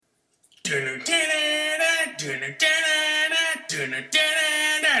You're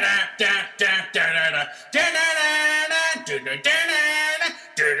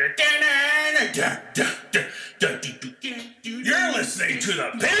listening to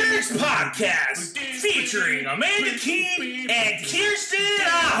the Pigs Podcast, featuring Amanda Keene and Kirsten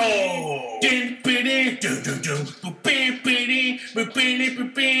Aho.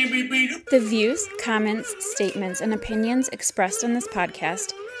 The views, comments, statements, and opinions expressed in this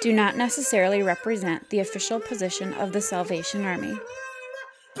podcast do not necessarily represent the official position of the Salvation Army.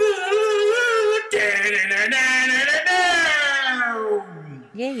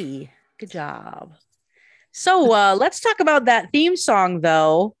 Yay. Good job. So let's talk about that theme song,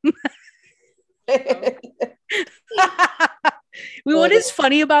 though. What is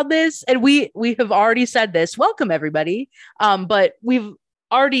funny about this, and we have already said this, welcome everybody, but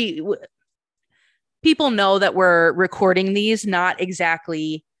people know that we're recording these not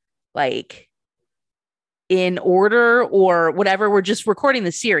exactly like in order or whatever. We're just recording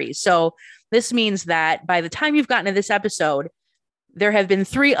the series. So this means that by the time you've gotten to this episode, there have been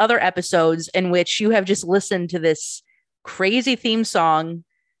 3 other episodes in which you have just listened to this crazy theme song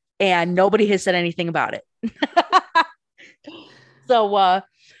and nobody has said anything about it. So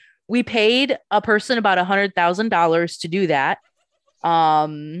we paid a person about $100,000 to do that.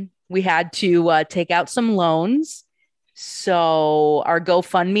 We had to take out some loans. So our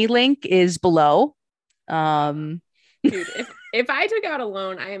GoFundMe link is below. Dude, if I took out a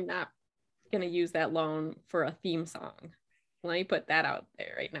loan, I am not going to use that loan for a theme song. Let me put that out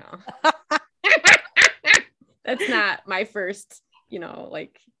there right now. That's not my first,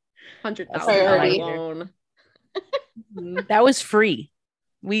 like $100,000 loan. That was free.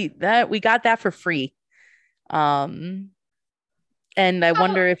 We got that for free. And I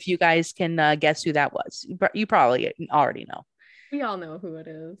wonder if you guys can guess who that was. You probably already know. We all know who it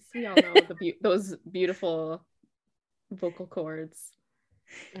is. We all know those beautiful vocal cords.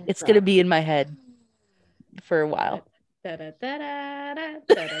 It's going to be in my head for a while. Yeah,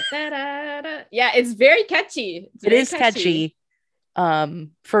 it's very catchy. It is catchy.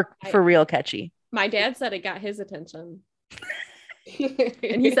 For real catchy. My dad said it got his attention.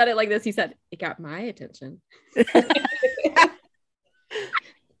 And he said it like this. He said, it got my attention.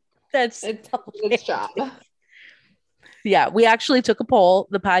 That's a good job. Yeah, we actually took a poll,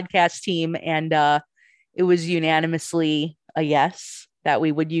 the podcast team, and it was unanimously a yes that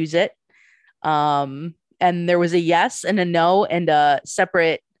we would use it. And there was a yes and a no and a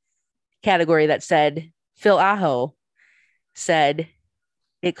separate category that said Phil Aho said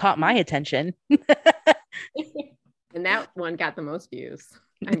it caught my attention. And that one got the most views.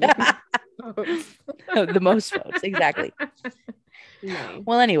 The most votes, exactly. No.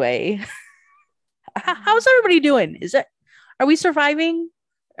 Well, anyway, how's everybody doing? Are we surviving?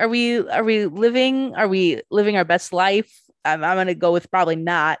 Are we living? Are we living our best life? I'm going to go with probably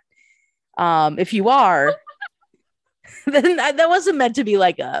not. If you are, then that wasn't meant to be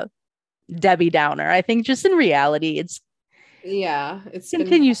like a Debbie Downer. I think just in reality, it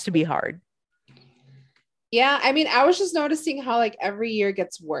continues to be hard. Yeah, I mean, I was just noticing how like every year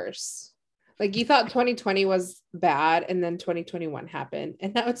gets worse. Like you thought 2020 was bad, and then 2021 happened,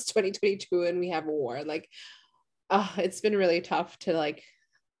 and now it's 2022, and we have a war. Like, it's been really tough to like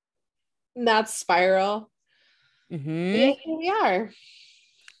not spiral. Mm-hmm. Yeah, here we are.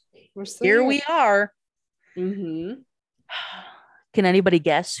 We're still here. We are. Mm-hmm. Can anybody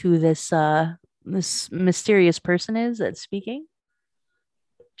guess who this mysterious person is that's speaking?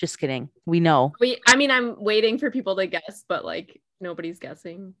 Just kidding. We know. I'm waiting for people to guess, but like nobody's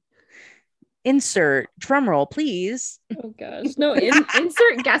guessing. Insert drum roll, please. Oh gosh, no.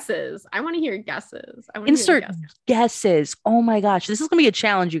 Insert guesses. I want to hear guesses. Insert guesses. Oh my gosh, this is gonna be a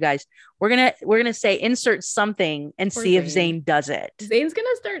challenge, you guys. We're gonna say insert something and see if Zane does it. Zane's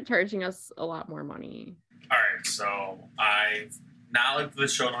gonna start charging us a lot more money. All right, so I've not looked at the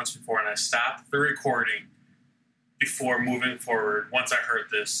show notes before, and I stopped the recording before moving forward once I heard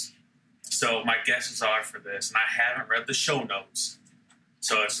this. So my guesses are for this, and I haven't read the show notes,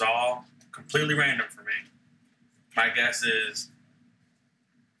 so it's all completely random for me. My guess is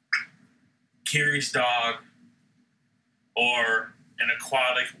Kiri's dog or an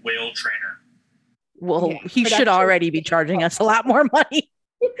aquatic whale trainer. Well, he should already be charging us a lot more money.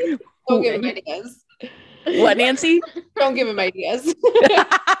 Don't give him ideas. What, Nancy? Don't give him ideas.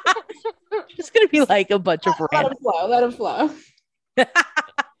 It's going to be like a bunch of random. Let him flow.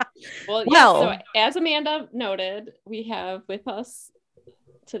 So as Amanda noted, we have with us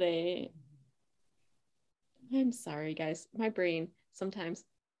today. I'm sorry, guys. My brain sometimes.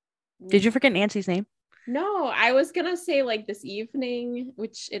 Did you forget Nancy's name? No, I was going to say like this evening,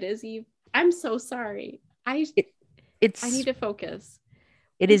 which it is Eve I'm so sorry. I It's need to focus.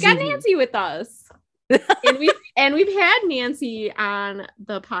 it We've is got easy. Nancy with us. and we've had Nancy on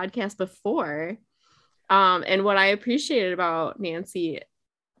the podcast before. And what I appreciated about Nancy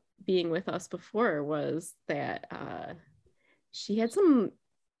being with us before was that she had some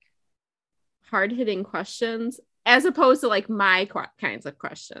hard-hitting questions as opposed to like my kinds of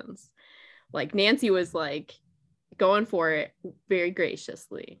questions. Like Nancy was like going for it very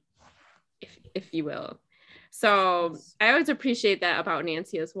graciously, if you will. So I always appreciate that about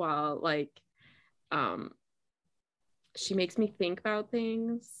Nancy as well. Like, she makes me think about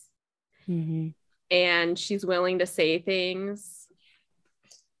things, and she's willing to say things,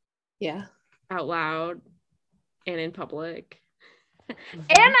 out loud and in public.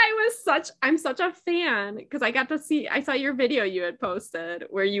 And I'm such a fan because I saw your video you had posted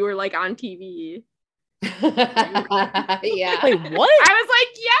where you were like on TV. Yeah. Wait, what? I was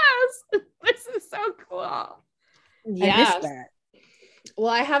like, yes, this is so cool. I missed that.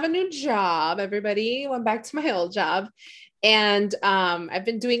 Well, I have a new job. Everybody went back to my old job. And I've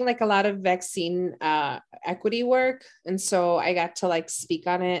been doing like a lot of vaccine equity work. And so I got to like speak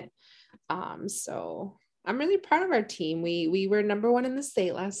on it. So I'm really proud of our team. We were number 1 in the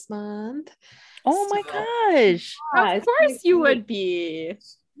state last month. Oh my gosh. Yeah, Of course you would be.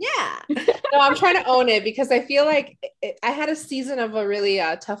 Yeah. No, I'm trying to own it because I feel like I had a season of a really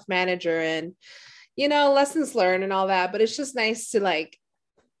tough manager and, lessons learned and all that. But it's just nice to like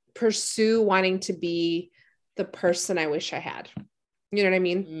pursue wanting to be the person I wish I had. You know what I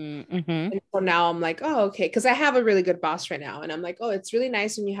mean? Mm-hmm. And so now I'm like, oh, okay. Because I have a really good boss right now. And I'm like, oh, it's really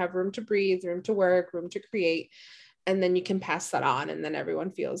nice when you have room to breathe, room to work, room to create. And then you can pass that on. And then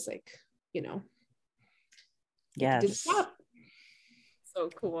everyone feels like, Yes. So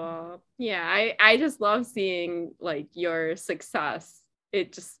cool. Yeah, I just love seeing like your success. I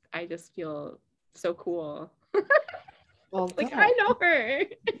just feel so cool. Well, like I know her.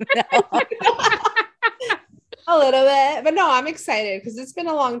 A little bit, but no, I'm excited because it's been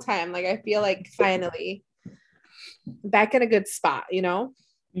a long time. Like I feel like finally back in a good spot, in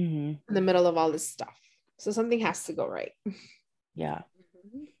the middle of all this stuff. So something has to go right. Yeah.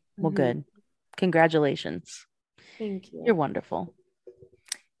 Well, good. Congratulations. Thank you. You're wonderful.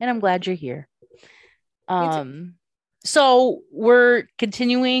 And I'm glad you're here. So we're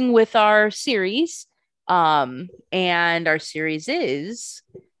continuing with our series. And our series is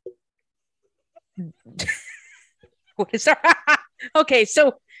what is our okay,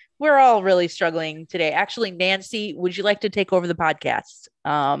 so we're all really struggling today. Actually, Nancy, would you like to take over the podcast?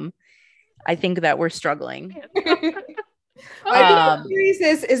 I think that we're struggling. Series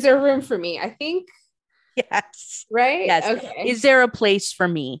is there room for me? I think yes. Right? Yes. Okay. Is there a place for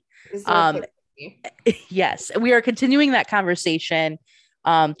me? Is there a place for me? Yes. We are continuing that conversation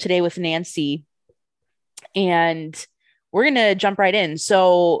today with Nancy. And we're going to jump right in.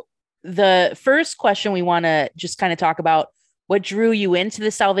 So the first question we want to just kind of talk about, what drew you into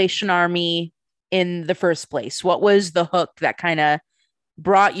the Salvation Army in the first place? What was the hook that kind of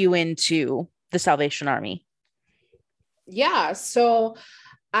brought you into the Salvation Army? Yeah. So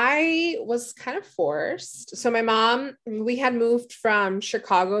I was kind of forced. So my mom, we had moved from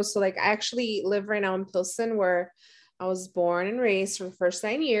Chicago. So like I actually live right now in Pilsen where I was born and raised for the first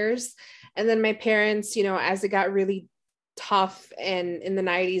 9 years. And then my parents, as it got really tough and in the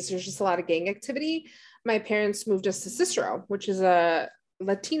 90s, there's just a lot of gang activity. My parents moved us to Cicero, which is a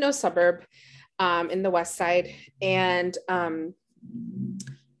Latino suburb in the West Side. And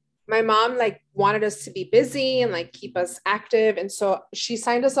my mom like wanted us to be busy and like keep us active. And so she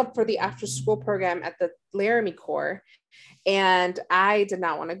signed us up for the after school program at the Laramie Corps. And I did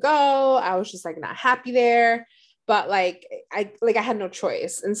not want to go. I was just like not happy there. But I had no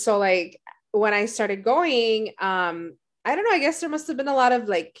choice. And so like when I started going, I don't know, I guess there must have been a lot of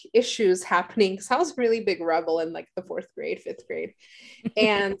like issues happening because I was a really big rebel in like the 4th grade, 5th grade.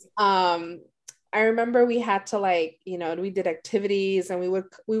 And I remember we had to we did activities and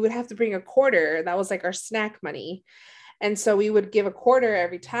we would have to bring a quarter. That was like our snack money. And so we would give a quarter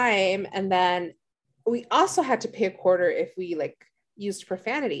every time. And then we also had to pay a quarter if we like used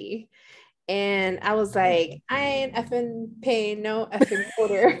profanity. And I was like, I ain't effing paying no effing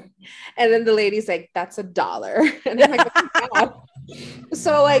quarter. And then the lady's like, that's $1. And I'm like, oh my God.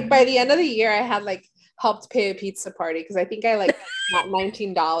 So like by the end of the year, I had like helped pay a pizza party because I think I like got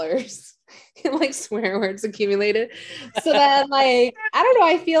 $19 and like swear words accumulated. So then like, I don't know,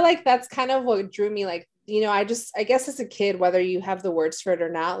 I feel like that's kind of what drew me. Like, I guess as a kid, whether you have the words for it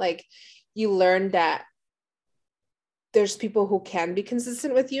or not, like you learn that there's people who can be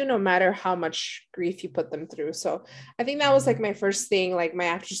consistent with you no matter how much grief you put them through. So I think that was like my first thing, like my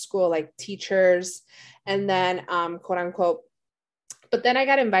after school, like teachers, and then quote unquote. But then I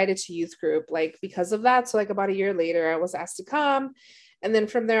got invited to youth group, like because of that. So like about a year later, I was asked to come. And then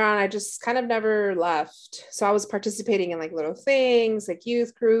from there on, I just kind of never left. So I was participating in like little things like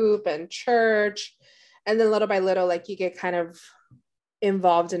youth group and church. And then little by little, like you get kind of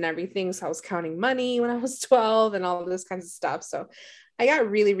involved in everything. So I was counting money when I was 12 and all of this kinds of stuff. So I got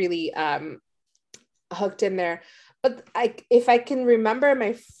really, really hooked in there. But if I can remember,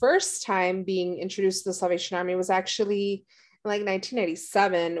 my first time being introduced to the Salvation Army was actually in like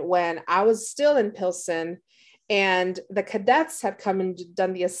 1997 when I was still in Pilsen and the cadets had come and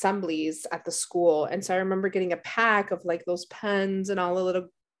done the assemblies at the school. And so I remember getting a pack of like those pens and all the little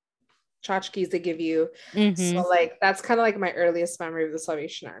tchotchkes they give you. Mhm. So like that's kind of like my earliest memory of the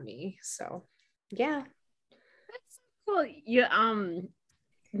Salvation Army. So yeah. That's cool. You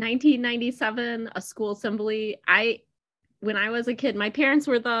 1997, a school assembly. When I was a kid, my parents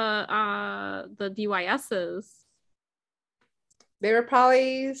were the DYSs. They were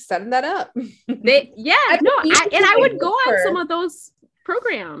probably setting that up. I would go on some of those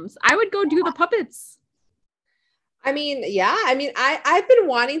programs. I would go do the puppets. I mean, yeah. I mean, I've been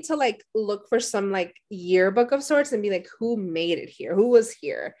wanting to like look for some like yearbook of sorts and be like, who made it here? Who was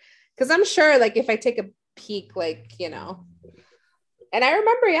here? Because I'm sure like if I take a peek, like, you know, and I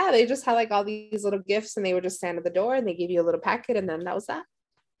remember, yeah, they just had like all these little gifts and they would just stand at the door and they give you a little packet and then that was that.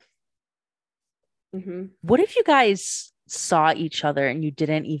 Mm-hmm. What if you guys saw each other and you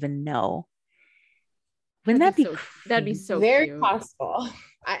didn't even know? Wouldn't that be that'd be so very cute. possible.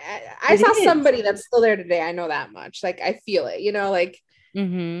 I saw somebody that's still there today. I know that much. Like I feel it, you know, like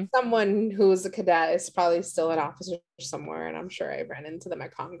someone who was a cadet is probably still an officer somewhere, and I'm sure I ran into them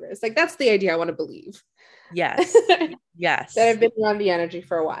at Congress. Like that's the idea I want to believe. Yes. Yes. That I've been around the energy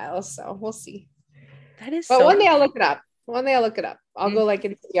for a while, so we'll see. That is. But one day I'll look it up. I'll go like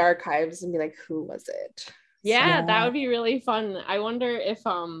into the archives and be like, who was it? Yeah, that would be really fun. I wonder if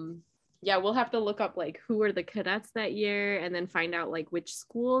we'll have to look up like who were the cadets that year and then find out like which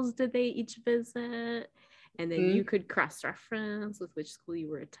schools did they each visit, and then you could cross-reference with which school you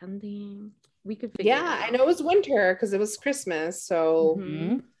were attending. We could figure it out. I know it was winter because it was Christmas, so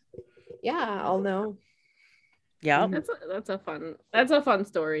yeah, I'll know. Yeah, that's a fun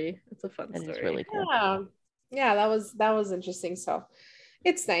story. It's a fun story. It's really cool. Yeah, that was interesting. So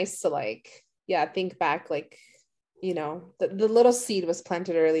it's nice to like think back, like, you know, the little seed was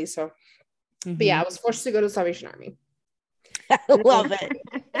planted early. So but yeah, I was forced to go to Salvation Army. I love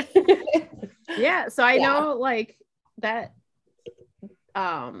it. Yeah, so I know like that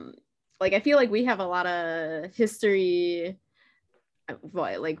like I feel like we have a lot of history,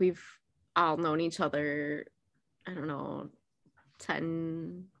 like we've all known each other, I don't know,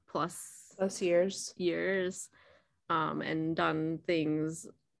 10 plus years and done things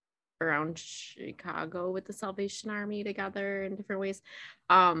around Chicago with the Salvation Army together in different ways.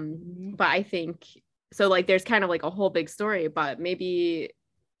 But I think so like there's kind of like a whole big story, but maybe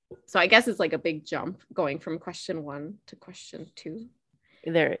so I guess it's like a big jump going from question 1 to question 2.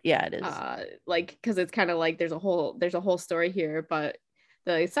 It is. Like because it's kind of like there's a whole story here, but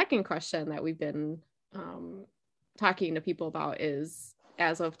the second question that we've been talking to people about is,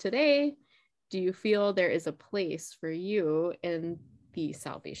 as of today, do you feel there is a place for you in the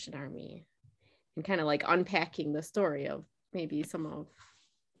Salvation Army? And kind of like unpacking the story of maybe some of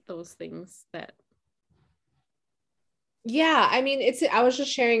those things that. Yeah, I mean, I was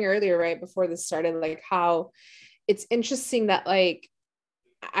just sharing earlier, right before this started, like how it's interesting that like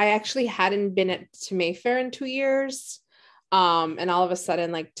I actually hadn't been to Mayfair in 2 years. And all of a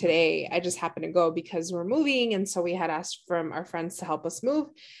sudden, like today, I just happened to go because we're moving. And so we had asked from our friends to help us move.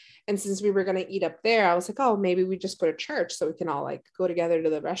 And since we were going to eat up there, I was like, oh, maybe we just go to church so we can all like go together to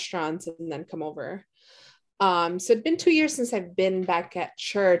the restaurants and then come over. So it'd been 2 years since I've been back at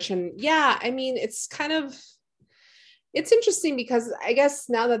church. And yeah, I mean, it's interesting because I guess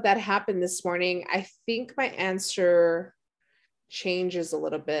now that happened this morning, I think my answer changes a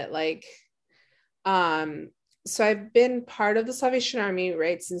little bit. Like, so I've been part of the Salvation Army,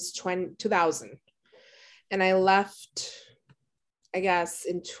 right, since 2000. And I left, I guess,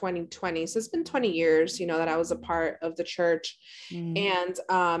 in 2020. So it's been 20 years, you know, that I was a part of the church. And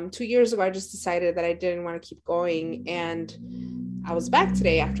 2 years ago, I just decided that I didn't want to keep going. And I was back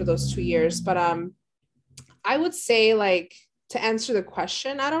today after those 2 years. But I would say, like, to answer the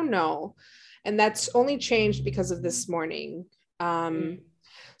question, I don't know. And that's only changed because of this morning.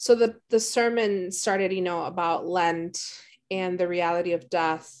 So the sermon started, you know, about Lent and the reality of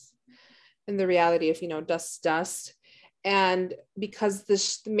death and the reality of, you know, dust. And because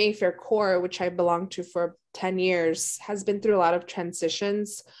this Mayfair core, which I belonged to for 10 years, has been through a lot of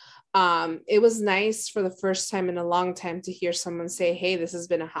transitions, it was nice for the first time in a long time to hear someone say, hey, this has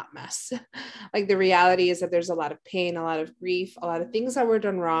been a hot mess. Like the reality is that there's a lot of pain, a lot of grief, a lot of things that were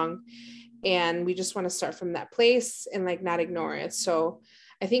done wrong. And we just want to start from that place and like not ignore it. So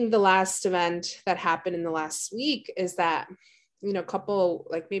I think the last event that happened in the last week is that, you know, a couple,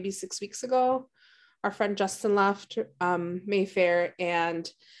 like maybe 6 weeks ago, our friend Justin left Mayfair, and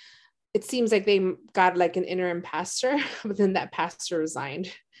it seems like they got like an interim pastor, but then that pastor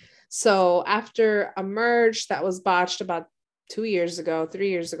resigned. So after a merge that was botched about 3 years ago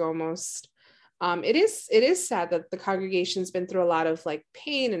almost, it is sad that the congregation's been through a lot of like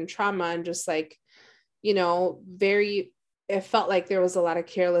pain and trauma and just like, you know, it felt like there was a lot of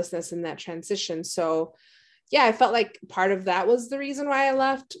carelessness in that transition. So yeah, I felt like part of that was the reason why I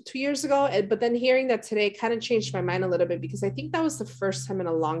left 2 years ago. But then hearing that today kind of changed my mind a little bit, because I think that was the first time in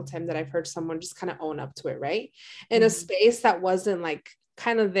a long time that I've heard someone just kind of own up to it, right? In a space that wasn't like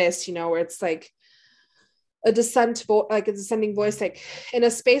kind of this, you know, where it's like a descending voice, like in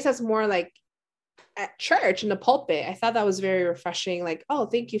a space that's more like at church in the pulpit. I thought that was very refreshing. Like, oh,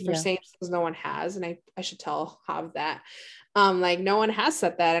 thank you for saying this, because no one has. And I should tell Hav that. Like no one has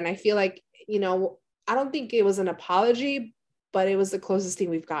said that. And I feel like, you know, I don't think it was an apology, but it was the closest thing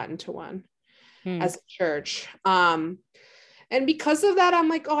we've gotten to one as a church. And because of that, I'm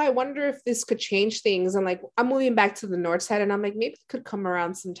like, oh, I wonder if this could change things. And like, I'm moving back to the north side, and I'm like, maybe it could come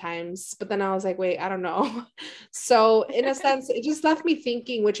around sometimes. But then I was like, wait, I don't know. So in a sense, it just left me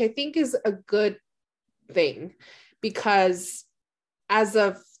thinking, which I think is a good thing, because as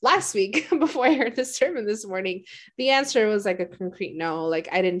of last week, before I heard this sermon this morning, the answer was like a concrete no. Like,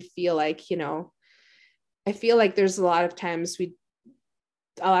 I didn't feel like, you know, I feel like there's a lot of times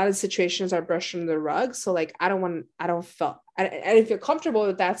a lot of situations are brushed under the rug. So like, I didn't feel comfortable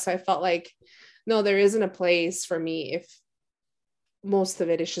with that. So I felt like, no, there isn't a place for me if most of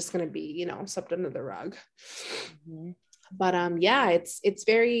it is just going to be, you know, swept under the rug. But yeah, it's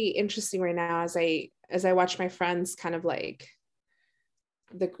very interesting right now as I watch my friends kind of like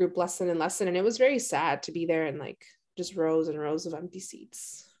the group lesson, and it was very sad to be there and like just rows and rows of empty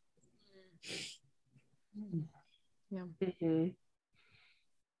seats. Yeah.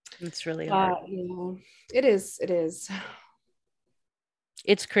 It's really hard. Yeah, it is.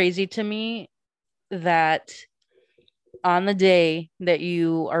 It's crazy to me that on the day that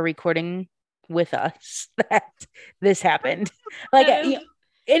you are recording with us, that this happened. Like, you know,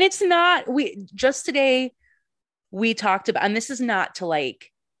 and it's not, today we talked about, and this is not to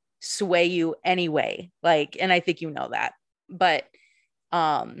like sway you anyway, like, and I think you know that, but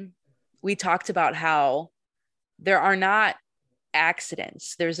we talked about how there are not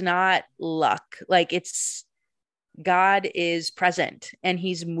accidents. There's not luck. Like, it's God is present and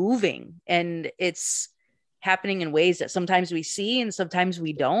he's moving, and it's happening in ways that sometimes we see and sometimes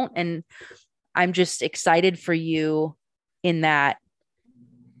we don't. And I'm just excited for you in that.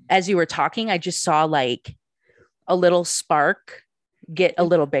 As you were talking, I just saw like a little spark get a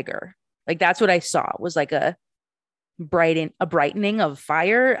little bigger. Like, that's what I saw, was like a brightening of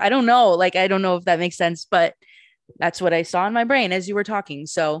fire. I don't know. Like, I don't know if that makes sense, but that's what I saw in my brain as you were talking.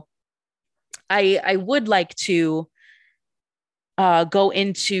 So I would like to go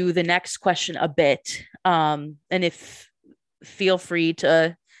into the next question a bit. And feel free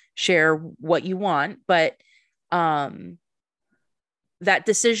to share what you want, but that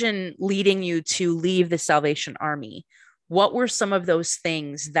decision leading you to leave the Salvation Army, what were some of those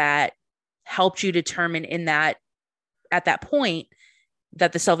things that helped you determine at that point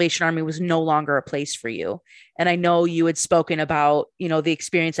that the Salvation Army was no longer a place for you? And I know you had spoken about, you know, the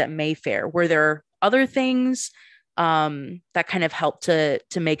experience at Mayfair. Were there other things that kind of helped to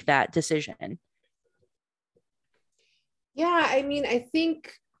make that decision? Yeah, I mean, I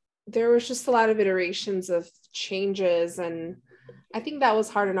think there was just a lot of iterations of changes, and I think that was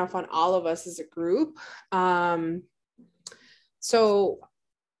hard enough on all of us as a group. So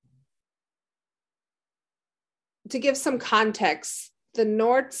to give some context, the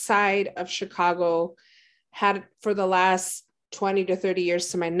north side of Chicago had, for the last 20 to 30 years,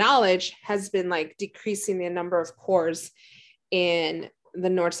 to my knowledge, has been like decreasing the number of cores in the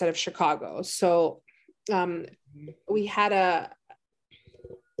north side of Chicago. So we had a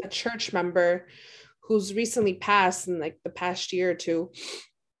church member who's recently passed in like the past year or two,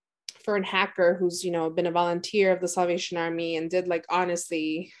 Fern Hacker, who's, you know, been a volunteer of the Salvation Army and did like,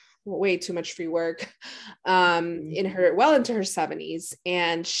 honestly, way too much free work into her 70s.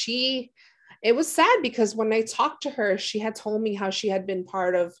 And it was sad because when I talked to her, she had told me how she had been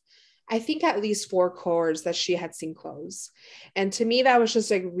part of, I think at least 4 cohorts that she had seen close. And to me, that was just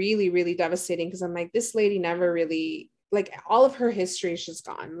like really, really devastating because I'm like, this lady never really, like all of her history is just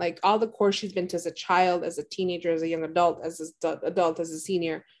gone. Like all the course she's been to as a child, as a teenager, as a young adult, as an adult, as a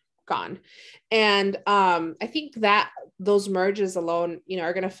senior, gone. And I think that those merges alone, you know,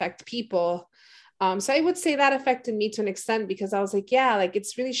 are going to affect people. So I would say that affected me to an extent because I was like, yeah, like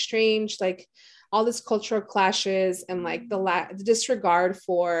it's really strange, like all this cultural clashes and like the disregard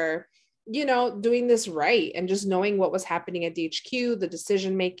for, you know, doing this right and just knowing what was happening at DHQ, the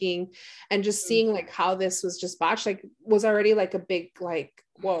decision making, and just seeing like how this was just botched, like was already like a big like,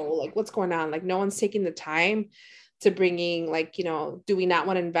 whoa, like what's going on? Like no one's taking the time to bringing like, you know, do we not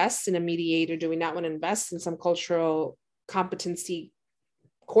want to invest in a mediator? Do we not want to invest in some cultural competency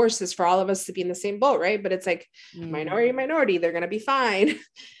courses for all of us to be in the same boat, right? But it's like minority, they're going to be fine.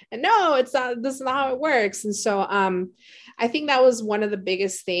 And no, it's not, this is not how it works. And so I think that was one of the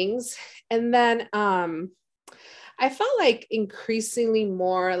biggest things. And then I felt like increasingly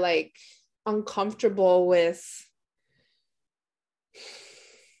more like uncomfortable with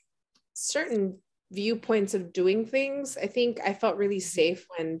certain viewpoints of doing things. I think I felt really safe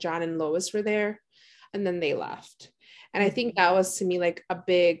when John and Lois were there and then they left. And I think that was to me like a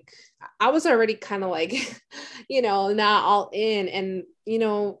big, I was already kind of like, you know, not all in. And, you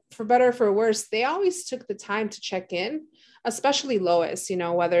know, for better or for worse, they always took the time to check in, especially Lois, you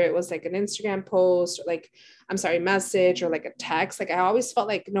know, whether it was like an Instagram post or like, I'm sorry, message or like a text. Like I always felt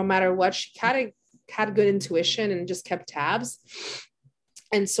like no matter what, she kind of had good intuition and just kept tabs.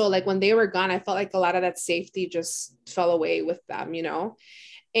 And so like when they were gone, I felt like a lot of that safety just fell away with them, you know?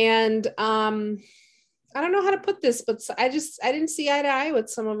 And I don't know how to put this, but I didn't see eye to eye with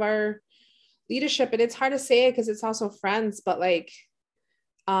some of our leadership. And it's hard to say it because it's also friends, but like,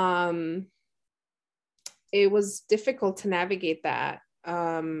 it was difficult to navigate that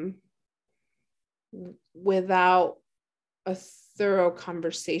without a thorough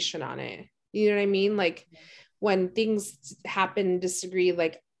conversation on it. You know what I mean? Like when things happen, disagree,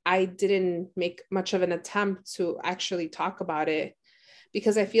 like I didn't make much of an attempt to actually talk about it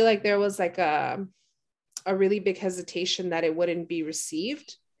because I feel like there was like a really big hesitation that it wouldn't be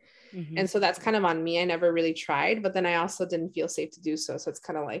received. Mm-hmm. And so that's kind of on me. I never really tried, but then I also didn't feel safe to do so. So it's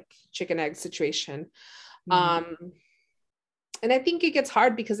kind of like chicken egg situation. Mm-hmm. And I think it gets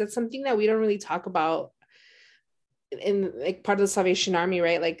hard because it's something that we don't really talk about in like part of the Salvation Army,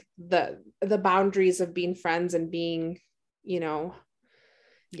 right? Like the boundaries of being friends and being, you know,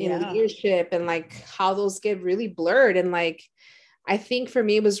 in leadership and like how those get really blurred. And like, I think for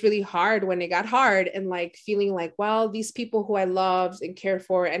me, it was really hard when it got hard and like feeling like, well, these people who I loved and cared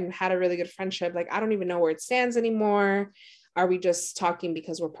for and had a really good friendship, like, I don't even know where it stands anymore. Are we just talking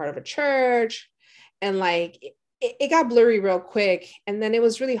because we're part of a church? And like, it got blurry real quick. And then it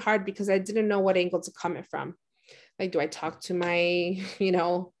was really hard because I didn't know what angle to come from. Like, do I talk to my, you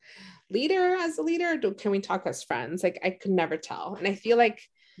know, leader as a leader? Can we talk as friends? Like, I could never tell. And I feel like,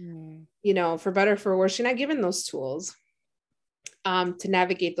 you know, for better or for worse, you're not given those tools to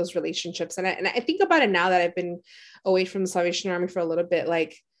navigate those relationships. And I think about it now that I've been away from the Salvation Army for a little bit,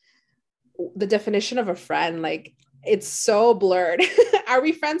 like the definition of a friend, like it's so blurred. Are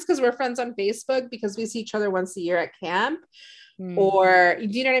we friends because we're friends on Facebook because we see each other once a year at camp? Or do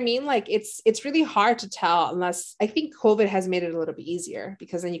you know what I mean? Like it's really hard to tell unless I think COVID has made it a little bit easier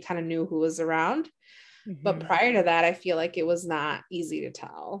because then you kind of knew who was around. Mm-hmm. But prior to that, I feel like it was not easy to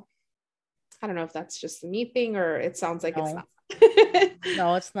tell. I don't know if that's just a me thing or it sounds like it's not.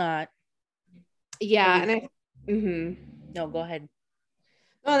 No, it's not. Yeah. And no, go ahead.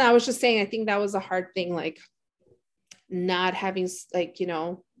 No, I was just saying, I think that was a hard thing, like not having like, you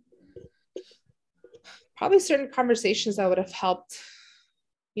know, probably certain conversations that would have helped,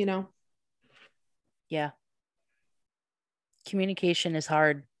 you know. Yeah. Communication is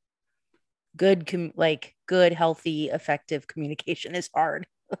hard. Good, healthy, effective communication is hard.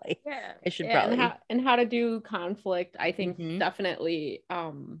 Like, yeah, I should probably and how to do conflict. I think definitely,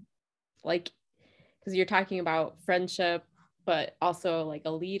 like, because you're talking about friendship, but also like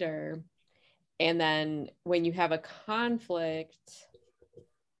a leader, and then when you have a conflict,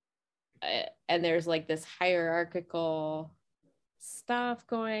 and there's like this hierarchical stuff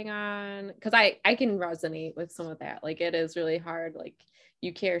going on, because I can resonate with some of that. Like it is really hard. Like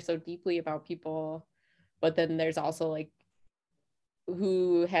you care so deeply about people, but then there's also like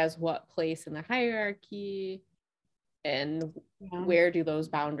who has what place in the hierarchy and where do those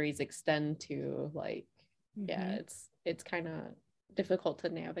boundaries extend to? Like it's kind of difficult to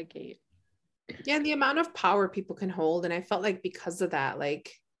navigate. Yeah, the amount of power people can hold. And I felt like because of that,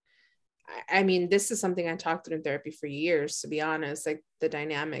 like I mean, this is something I talked through in therapy for years, to be honest, like the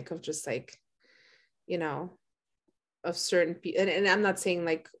dynamic of just like, you know, of certain people. And I'm not saying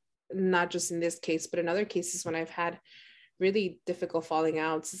like, not just in this case, but in other cases when I've had really difficult falling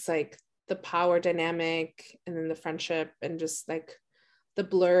outs, it's like the power dynamic and then the friendship and just like the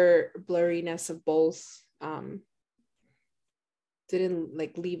blurriness of both didn't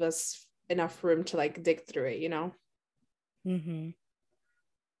like leave us enough room to like dig through it, you know? Mm-hmm.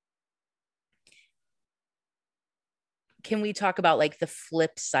 Can we talk about like the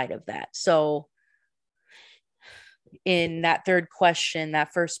flip side of that? So in that third question,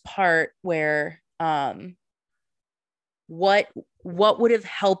 that first part where what would have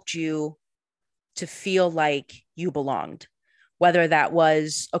helped you to feel like you belonged, whether that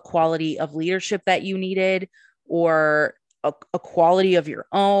was a quality of leadership that you needed or a quality of your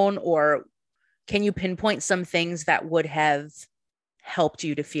own, or can you pinpoint some things that would have helped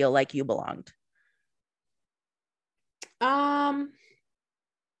you to feel like you belonged?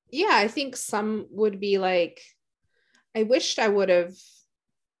 Yeah, I think some would be like, I wished I would have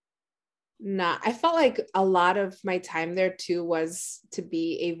not, I felt like a lot of my time there too was to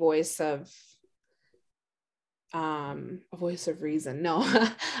be a voice of reason. No,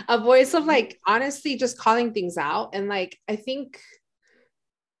 a voice of like, honestly, just calling things out. And like, I think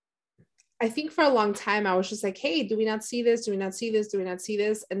for a long time, I was just like, hey, do we not see this? Do we not see this? Do we not see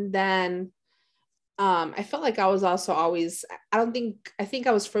this? And then I felt like I was also always, I think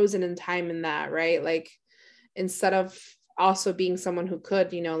I was frozen in time in that, right? Like, instead of also being someone who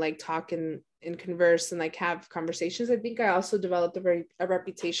could, you know, like talk and converse and like have conversations, I think I also developed a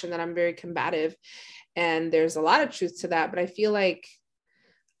reputation that I'm very combative. And there's a lot of truth to that. But I feel like,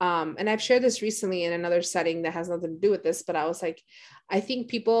 and I've shared this recently in another setting that has nothing to do with this, but I was like, I think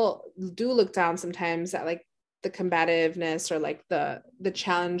people do look down sometimes at like the combativeness or like the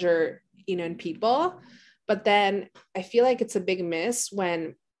challenger, you know, in people. But then I feel like it's a big miss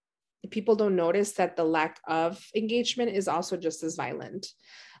when people don't notice that the lack of engagement is also just as violent.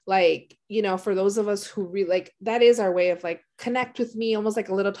 Like, you know, for those of us who really like, that is our way of like, connect with me, almost like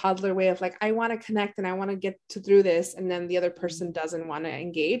a little toddler way of like, I want to connect and I want to get through this. And then the other person doesn't want to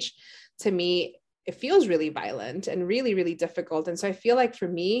engage. To me, it feels really violent and really, really difficult. And so I feel like for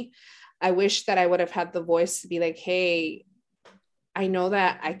me, I wish that I would have had the voice to be like, hey, I know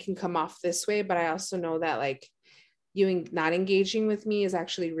that I can come off this way, but I also know that like you not engaging with me is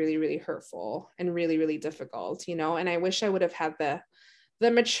actually really, really hurtful and really, really difficult, you know? And I wish I would have had the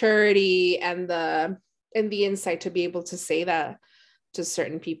maturity and the insight to be able to say that to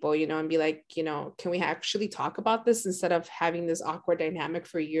certain people, you know, and be like, you know, can we actually talk about this instead of having this awkward dynamic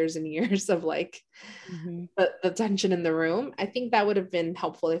for years and years of like the tension in the room. I think that would have been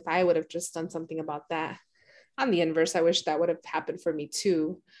helpful if I would have just done something about that. On the inverse, I wish that would have happened for me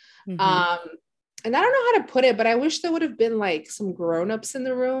too. And I don't know how to put it, but I wish there would have been like some grownups in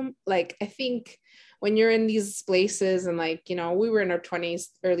the room. Like, I think when you're in these places and like, you know, we were in our 20s,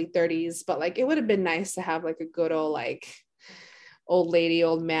 early 30s, but like, it would have been nice to have like a good old, like old lady,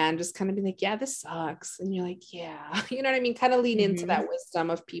 old man, just kind of be like, yeah, this sucks. And you're like, yeah, you know what I mean? Kind of lean into that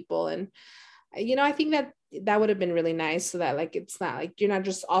wisdom of people. And, you know, I think that would have been really nice so that like, it's not like, you're not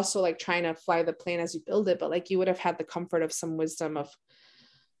just also like trying to fly the plane as you build it, but like you would have had the comfort of some wisdom of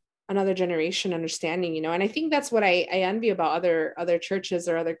another generation understanding, you know. And I think that's what I envy about other churches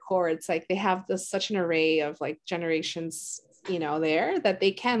or other core. It's like they have such an array of like generations, you know, there that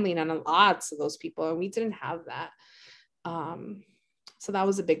they can lean on lots of those people, and we didn't have that. So that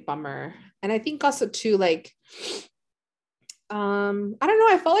was a big bummer. And I think also too, like I don't know,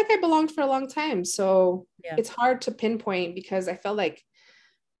 I felt like I belonged for a long time, so it's hard to pinpoint because I felt like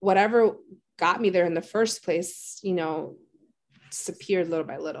whatever got me there in the first place, you know, disappeared little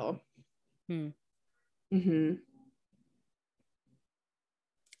by little.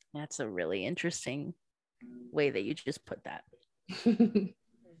 That's a really interesting way that you just put that.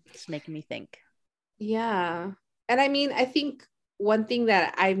 It's making me think. Yeah. And I mean, I think one thing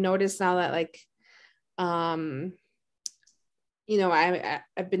that I've noticed now that like, you know,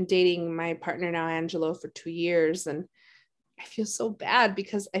 I've been dating my partner now, Angelo, for 2 years, and I feel so bad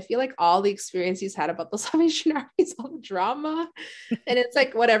because I feel like all the experience he's had about the Salvation Army is all the drama. And it's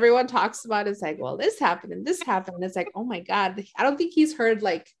like what everyone talks about is like, well, this happened and this happened. And it's like, oh my God, I don't think he's heard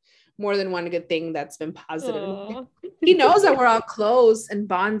like more than one good thing that's been positive. He knows that we're all close and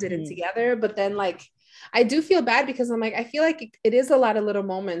bonded and together. But then like, I do feel bad because I'm like, I feel like it is a lot of little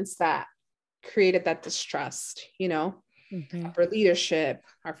moments that created that distrust, you know, for leadership,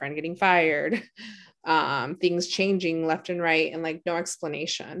 our friend getting fired, things changing left and right and like no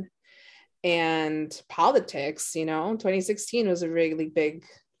explanation, and politics, you know. 2016 was a really big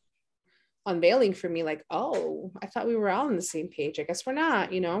unveiling for me, like, oh, I thought we were all on the same page. I guess we're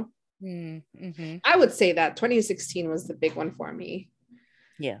not, you know. Mm-hmm. I would say that 2016 was the big one for me.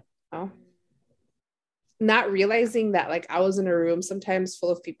 Yeah. Oh. Not realizing that like I was in a room sometimes full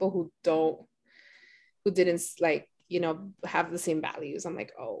of people who didn't like, you know, have the same values. I'm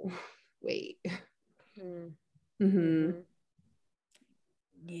like, oh, wait. Mm-hmm.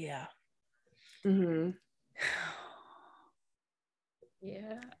 Yeah. Mm-hmm.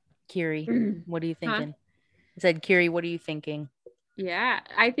 Yeah. Kiri, what are you thinking? I said, Kiri, what are you thinking? Yeah,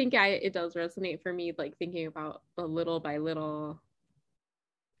 I think it does resonate for me, like thinking about the little by little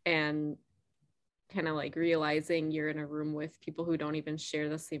and kind of like realizing you're in a room with people who don't even share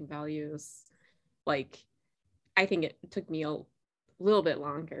the same values. Like, I think it took me a little bit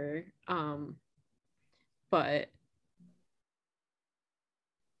longer. But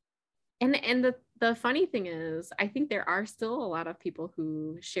the funny thing is, I think there are still a lot of people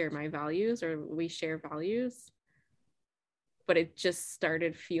who share my values, or we share values, but it just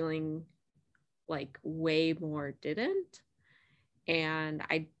started feeling like way more didn't. And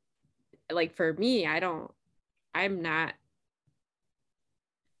I, like, for me, I'm not,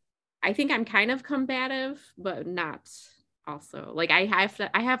 I think I'm kind of combative, but not also. Like, I have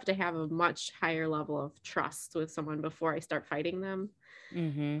to have a much higher level of trust with someone before I start fighting them.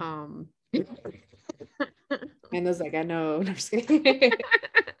 Mm-hmm. And I was like, I know. I'm just kidding.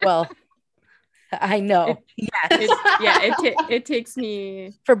 Well, I know. It takes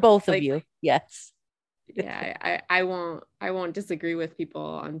me, for both of like, you. Yes. Yeah, I won't disagree with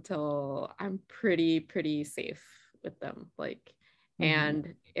people until I'm pretty safe with them. Like,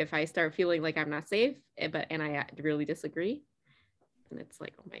 and if I start feeling like I'm not safe, and I really disagree, then it's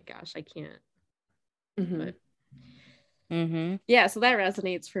like, oh my gosh, I can't. But yeah, so that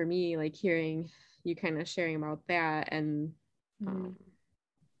resonates for me, like hearing you kind of sharing about that. And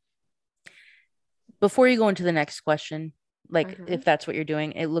before you go into the next question, like if that's what you're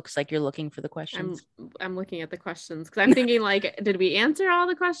doing, it looks like you're looking for the questions. I'm looking at the questions because I'm thinking, like, did we answer all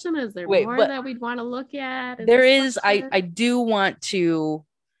the questions? Is there more that we'd want to look at? There is. I do want to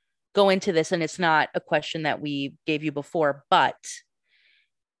go into this, and it's not a question that we gave you before, but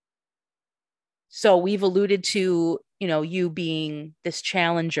so we've alluded to, you know, you being this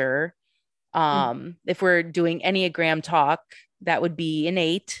challenger. If we're doing Enneagram talk, that would be an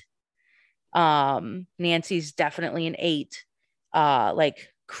 8. Nancy's definitely an 8.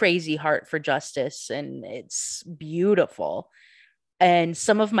 Like crazy heart for justice, and it's beautiful. And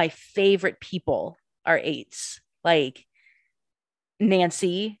some of my favorite people are 8s, like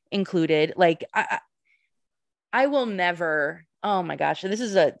Nancy included. Like I will never, oh my gosh, this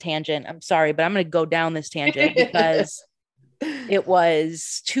is a tangent. I'm sorry, but I'm going to go down this tangent because it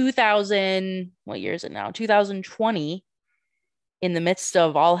was 2000, what year is it now? 2020, in the midst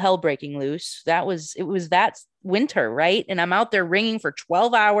of all hell breaking loose. It was that winter, right? And I'm out there ringing for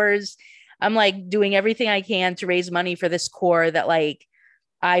 12 hours. I'm like doing everything I can to raise money for this core that like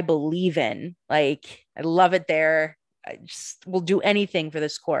I believe in. Like, I love it there. I just will do anything for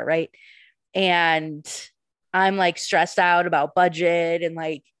this core, right? And I'm like stressed out about budget and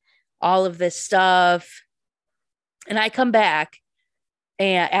like all of this stuff. And I come back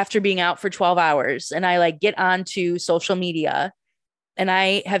and after being out for 12 hours, and I like get onto social media, and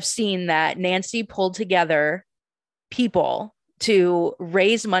I have seen that Nancy pulled together people to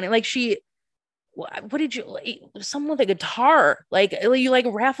raise money. Like what did you, like, someone with a guitar, like you like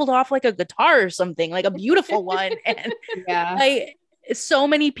raffled off like a guitar or something, like a beautiful one. And yeah, like so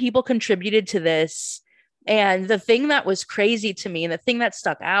many people contributed to this. And the thing that was crazy to me, and the thing that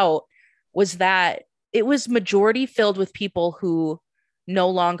stuck out, was that it was majority filled with people who no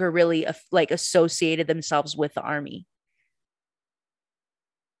longer really like associated themselves with the Army.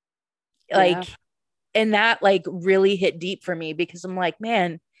 Like, and that like really hit deep for me, because I'm like,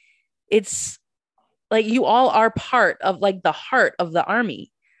 man, it's like you all are part of like the heart of the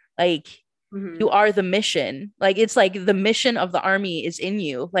Army. Like, you are the mission. Like, it's like the mission of the Army is in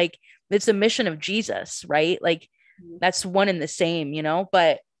you. Like, it's the mission of Jesus, right? Like, that's one and the same, you know?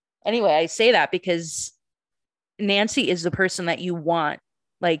 But anyway, I say that because Nancy is the person that you want,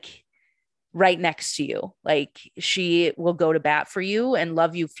 like, right next to you. Like, she will go to bat for you and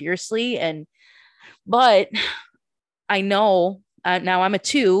love you fiercely. But I know now I'm a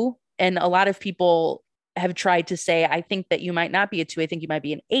 2, and a lot of people have tried to say, I think that you might not be a 2. I think you might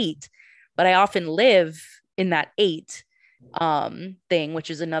be an 8. But I often live in that 8 thing, which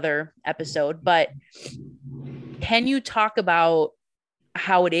is another episode. But can you talk about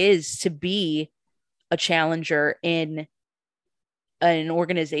how it is to be a challenger in an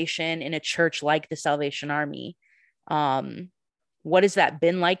organization, in a church like the Salvation Army? what has that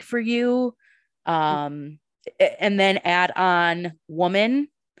been like for you? And then add on woman,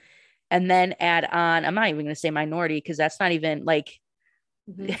 and then add on, I'm not even going to say minority because that's not even like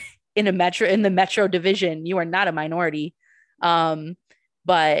in the metro division, you are not a minority.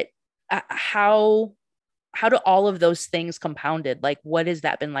 But how do all of those things compounded? Like, what has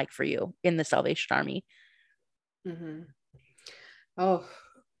that been like for you in the Salvation Army? Oh,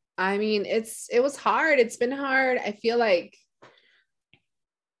 I mean, it was hard. It's been hard. I feel like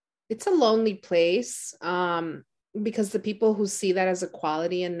it's a lonely place, because the people who see that as a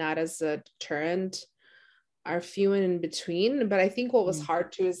quality and not as a deterrent are few and in between. But I think what was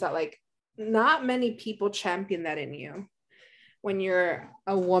hard too is that like not many people champion that in you when you're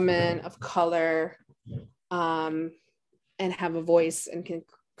a woman of color, and have a voice and can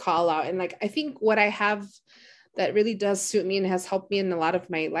call out. And like I think what I have that really does suit me and has helped me in a lot of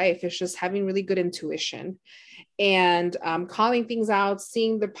my life is just having really good intuition and calling things out,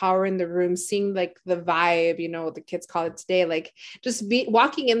 seeing the power in the room, seeing like the vibe, you know, the kids call it today, like just be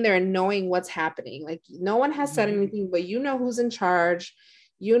walking in there and knowing what's happening. Like no one has said anything, but you know who's in charge,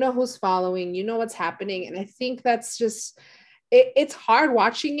 you know who's following, you know what's happening. And I think that's just, it's hard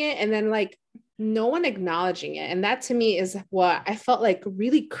watching it and then like no one acknowledging it. And that to me is what I felt like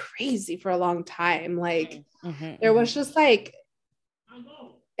really crazy for a long time. Like there was just like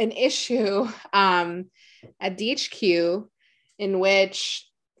an issue at DHQ in which,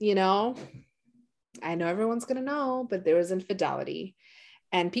 you know, I know everyone's going to know, but there was infidelity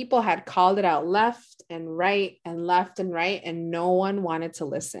and people had called it out left and right and left and right, and no one wanted to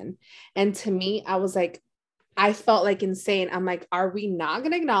listen. And to me, I was like, I felt like insane. I'm like, are we not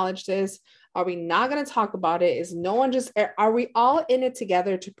going to acknowledge this? Are we not going to talk about it? Is no one just, are we all in it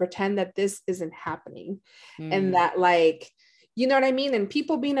together to pretend that this isn't happening? And that like, you know what I mean? And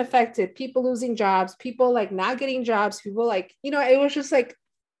people being affected, people losing jobs, people like not getting jobs, people like, you know, it was just like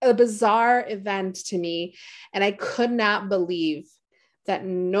a bizarre event to me. And I could not believe that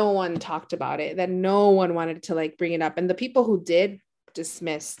no one talked about it, that no one wanted to like bring it up. And the people who did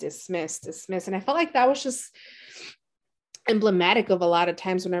dismiss. And I felt like that was just emblematic of a lot of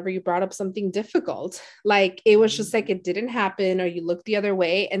times whenever you brought up something difficult, like it was just like it didn't happen or you looked the other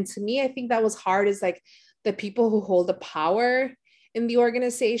way. And to me, I think that was hard, is like the people who hold the power in the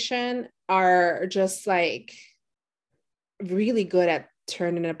organization are just like really good at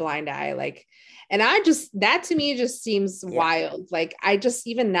turning a blind eye. Like, and I just, that to me just seems wild. Like I just,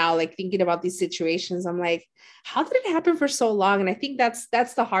 even now, like thinking about these situations, I'm like, how did it happen for so long? And I think that's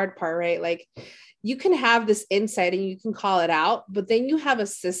the hard part, right? Like you can have this insight and you can call it out, but then you have a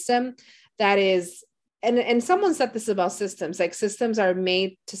system that is, and someone said this about systems, like systems are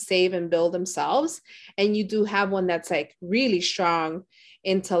made to save and build themselves. And you do have one that's like really strong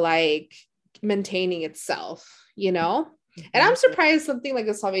into like maintaining itself, you know? And I'm surprised something like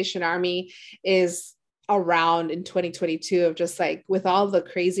the Salvation Army is around in 2022, of just like with all the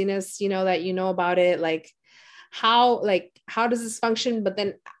craziness, you know, that you know about it, like how does this function? But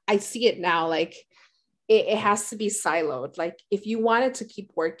then I see it now, like it has to be siloed. Like if you want it to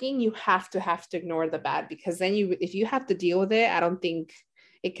keep working, you have to ignore the bad, because then if you have to deal with it, I don't think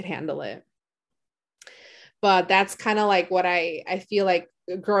it could handle it. But that's kind of like what I feel like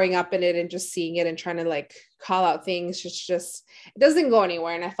growing up in it and just seeing it and trying to like call out things, just it doesn't go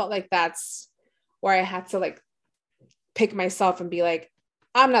anywhere. And I felt like that's where I had to like pick myself and be like,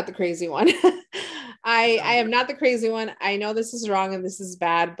 I'm not the crazy one. I am not the crazy one. I know this is wrong and this is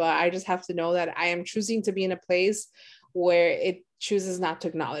bad, but I just have to know that I am choosing to be in a place where it chooses not to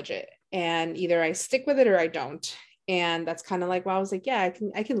acknowledge it. And either I stick with it or I don't. And that's kind of like, well, I was like, yeah,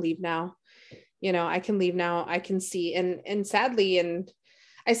 I can leave now. You know, I can leave now. I can see. And sadly, and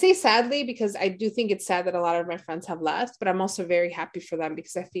I say sadly because I do think it's sad that a lot of my friends have left, but I'm also very happy for them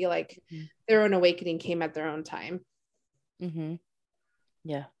because I feel like their own awakening came at their own time.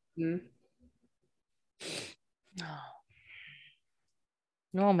 Yeah.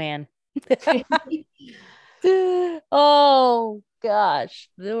 Oh man. Oh gosh.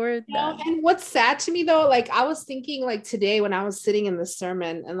 And what's sad to me though, like I was thinking like today when I was sitting in the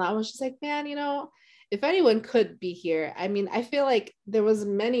sermon, and I was just like, man, you know, if anyone could be here, I mean, I feel like there was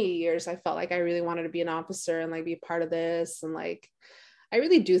many years I felt like I really wanted to be an officer and like be a part of this. And like, I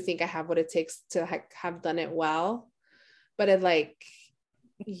really do think I have what it takes to have done it well. But it like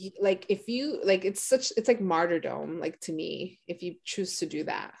if you like, it's like martyrdom, like to me, if you choose to do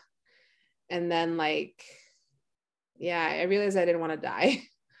that. And then like, yeah, I realized I didn't want to die.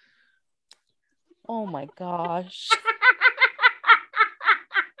 Oh my gosh.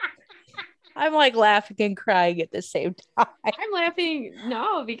 I'm like laughing and crying at the same time. I'm laughing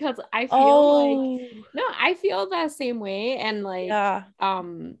because I feel Oh, I feel that same way. And like yeah.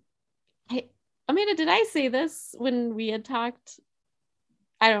 Amanda, did I say this when we had talked?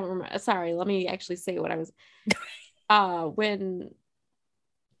 I don't remember. Sorry, let me actually say what I was when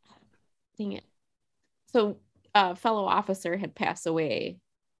dang it. So a fellow officer had passed away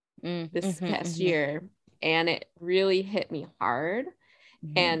this past year, and it really hit me hard.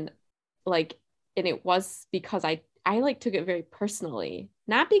 And like, and it was because I like took it very personally,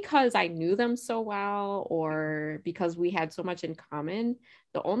 not because I knew them so well or because we had so much in common.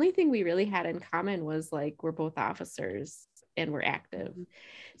 The only thing we really had in common was like we're both officers and we're active.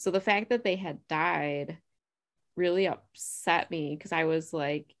 So the fact that they had died really upset me because I was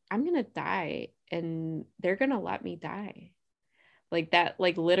like, I'm gonna die and they're gonna let me die. Like that,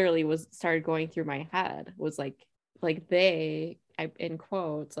 like literally was started going through my head, was like they, I in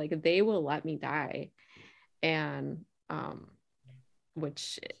quotes, like they will let me die. And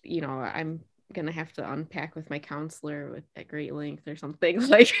which, you know, I'm gonna have to unpack with my counselor at great length or something,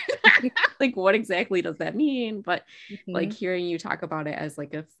 like like what exactly does that mean? But like hearing you talk about it as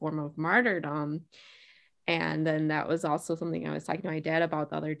like a form of martyrdom. And then that was also something I was talking to my dad about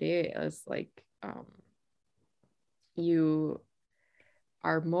the other day. It was like you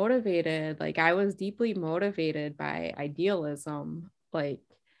are motivated, like I was deeply motivated by idealism. Like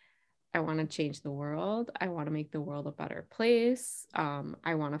I want to change the world. I want to make the world a better place.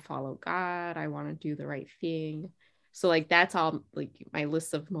 I want to follow God. I want to do the right thing. So like that's all like my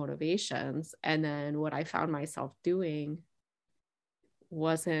list of motivations. And then what I found myself doing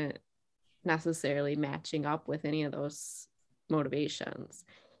wasn't necessarily matching up with any of those motivations.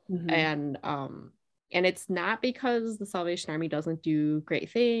 And it's not because the Salvation Army doesn't do great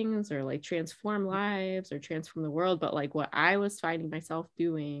things or like transform lives or transform the world, but like what I was finding myself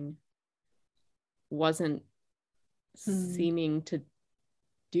doing wasn't seeming to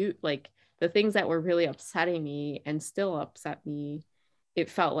do, like the things that were really upsetting me and still upset me, it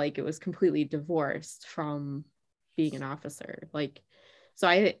felt like it was completely divorced from being an officer. Like, so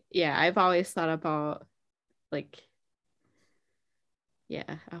I've always thought about like,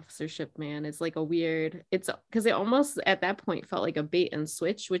 officership, man, it's like a weird, it's because it almost at that point felt like a bait and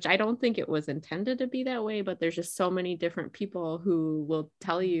switch, which I don't think it was intended to be that way, but there's just so many different people who will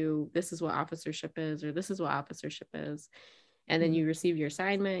tell you this is what officership is or this is what officership is. And then you receive your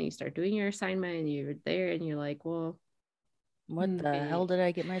assignment, you start doing your assignment, and you're there and you're like, well, what the hell did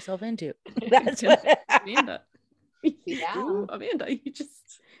I get myself into? That's what Amanda. Amanda, you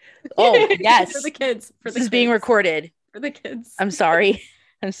just yes, for the kids, this is being recorded for the kids. I'm sorry.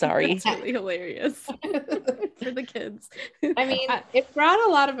 It's really hilarious for the kids. I mean, it brought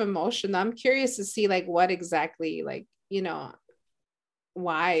a lot of emotion. I'm curious to see like what exactly, like, you know,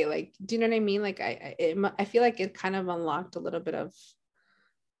 why, like, do you know what I mean? Like I feel like it kind of unlocked a little bit of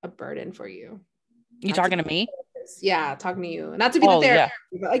a burden for you. You talking to me? Yeah, talking to you, not to be the therapist,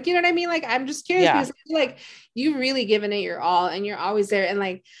 but like, you know what I mean? Like, I'm just curious because I feel like you've really given it your all and you're always there. And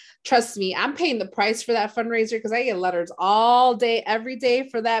like, trust me, I'm paying the price for that fundraiser because I get letters all day, every day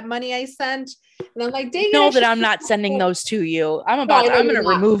for that money I sent. And I'm like, dang it. Know that I'm not sending those to you. I'm going to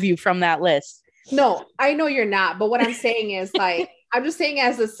remove you from that list. No, I know you're not. But what I'm saying is like, I'm just saying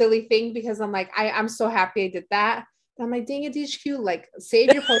as a silly thing because I'm like, I'm so happy I did that. But I'm like, dang it, DHQ, like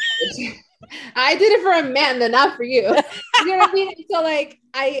save your postage. I did it for a man, then not for you. You know what I mean? So like,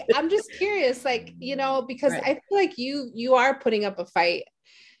 I'm just curious, like, you know, because I feel like you are putting up a fight,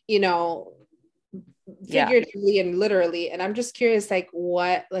 you know, figuratively and literally. And I'm just curious, like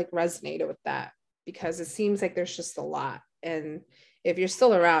what like resonated with that, because it seems like there's just a lot. And if you're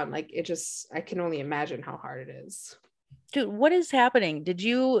still around, like I can only imagine how hard it is. Dude, what is happening?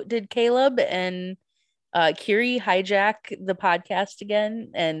 Did Caleb and Kiri hijack the podcast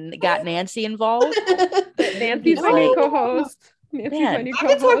again and got Nancy involved? Nancy's my new co-host. I can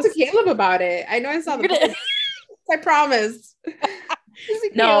talk to Caleb about it. I know I saw the post. I promise.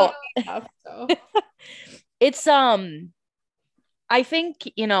 No, it's I think,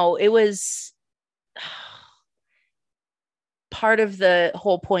 you know, it was part of the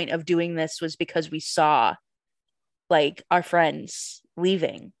whole point of doing this was because we saw like our friends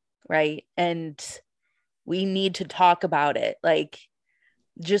leaving, right? And we need to talk about it. Like,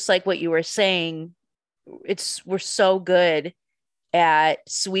 just like what you were saying, we're so good at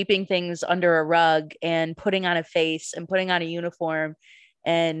sweeping things under a rug and putting on a face and putting on a uniform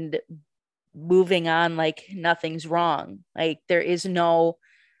and moving on like nothing's wrong. Like there is no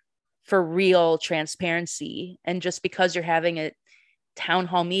for real transparency. And just because you're having a town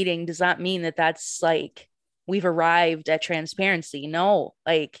hall meeting does not mean that that's like we've arrived at transparency. No,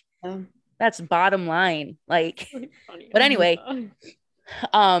 like That's bottom line. Like, Funny. but anyway,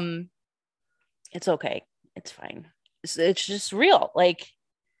 it's okay. It's fine. It's just real. Like,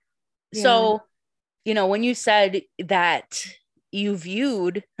 so, you know, when you said that you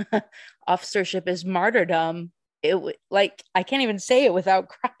viewed officership as martyrdom, like, I can't even say it without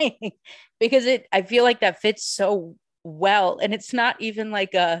crying because I feel like that fits so well. And it's not even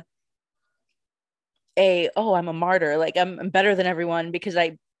like oh, I'm a martyr. Like I'm better than everyone because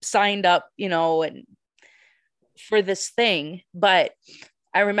I signed up, you know, and for this thing. But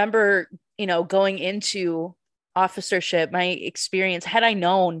I remember, you know, going into officership, my experience, had I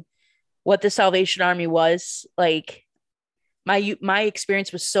known what the Salvation Army was, like my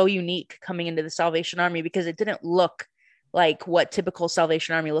experience was so unique coming into the Salvation Army because it didn't look like what typical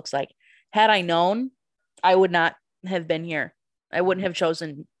Salvation Army looks like. Had I known, I would not have been here. I wouldn't have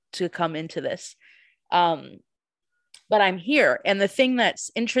chosen to come into this. But I'm here. And the thing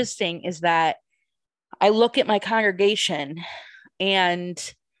that's interesting is that I look at my congregation,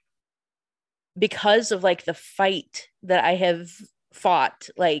 and because of like the fight that I have fought,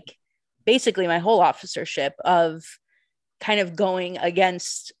 like basically my whole officership of kind of going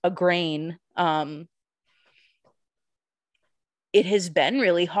against a grain, it has been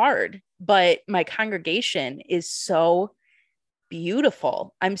really hard, but my congregation is so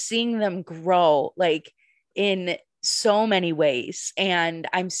beautiful. I'm seeing them grow like in so many ways, and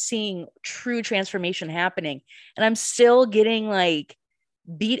I'm seeing true transformation happening. And I'm still getting like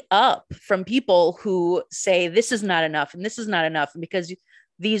beat up from people who say this is not enough and this is not enough, and because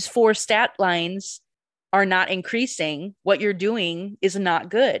these 4 stat lines are not increasing, what you're doing is not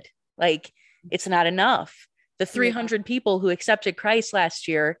good. Like it's not enough. The 300 people who accepted Christ last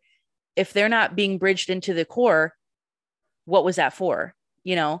year, if they're not being bridged into the core, what was that for?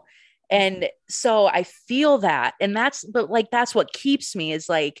 You know? And so I feel that, and that's what keeps me is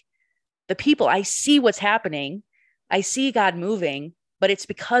like the people. I see what's happening. I see God moving, but it's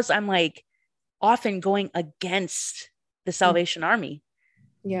because I'm like often going against the Salvation Army.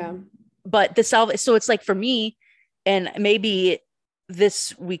 Yeah. But so it's like for me, and maybe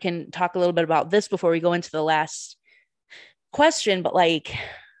this, we can talk a little bit about this before we go into the last question, but like,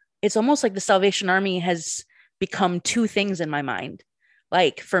 it's almost like the Salvation Army has become 2 things in my mind.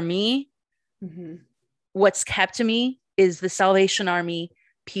 Like for me, what's kept to me is the Salvation Army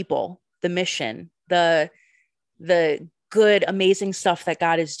people, the mission, the good, amazing stuff that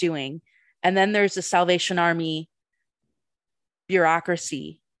God is doing. And then there's the Salvation Army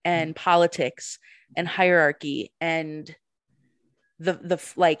bureaucracy and politics and hierarchy and the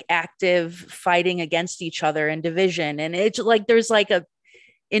like active fighting against each other and division. And it's like, there's like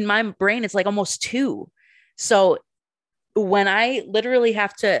in my brain, it's like almost 2. So when I literally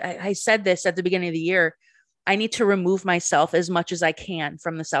have to, I said this at the beginning of the year, I need to remove myself as much as I can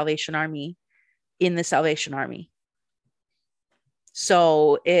from the Salvation Army in the Salvation Army.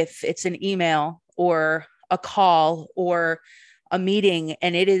 So if it's an email or a call or a meeting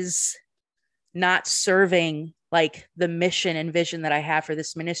and it is not serving like the mission and vision that I have for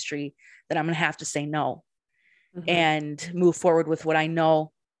this ministry, then I'm going to have to say no and move forward with what I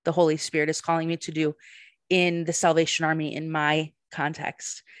know the Holy Spirit is calling me to do in the Salvation Army in my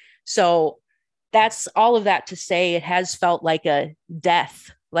context. So that's all of that to say it has felt like a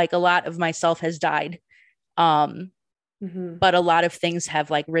death, like a lot of myself has died. But a lot of things have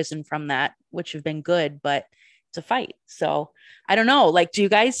like risen from that, which have been good, but it's a fight. So I don't know, like,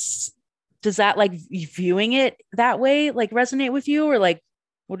 does that like viewing it that way, like resonate with you, or like,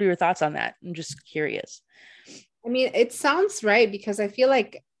 what are your thoughts on that? I'm just curious. I mean, it sounds right because I feel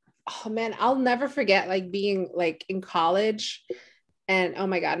like, oh man, I'll never forget like being like in college and oh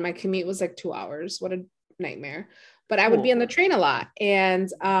my God, my commute was like 2 hours. What a nightmare. But I would be on the train a lot. And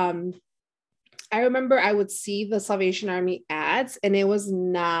I remember I would see the Salvation Army ads and it was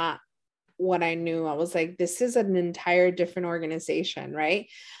not what I knew. I was like, this is an entire different organization, right?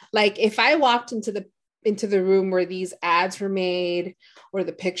 Like if I walked into the room where these ads were made or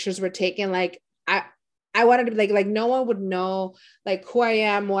the pictures were taken, like I wanted to be like no one would know like who I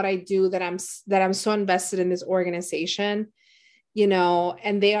am, what I do, that I'm so invested in this organization, you know,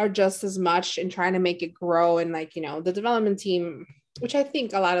 and they are just as much in trying to make it grow. And like, you know, the development team, which I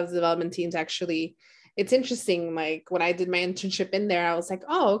think a lot of the development teams actually, it's interesting. Like when I did my internship in there, I was like,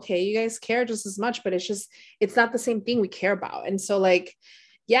 oh, okay, you guys care just as much, but it's not the same thing we care about. And so like,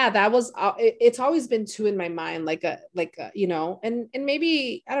 yeah, that was, it's always been 2 in my mind, like a, you know, and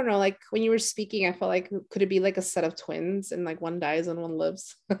maybe, I don't know, like when you were speaking, I felt like, could it be like a set of twins and like one dies and one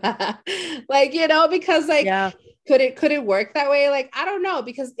lives? Like, you know, because like, yeah. Could it work that way? Like, I don't know,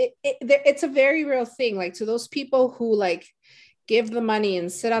 because it's a very real thing. Like to those people who like give the money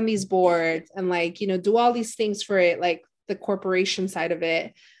and sit on these boards and like, do all these things for it, like the corporation side of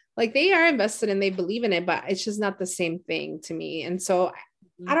it. Like they are invested and they believe in it, but it's just not the same thing to me. And so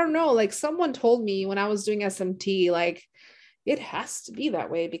I don't know, like someone told me when I was doing SMT, like it has to be that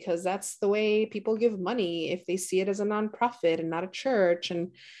way because that's the way people give money if they see it as a nonprofit and not a church.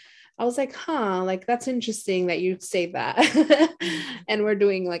 And I was like, like that's interesting that you'd say that. And we're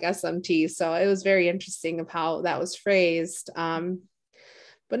doing like SMT. So it was very interesting of how that was phrased.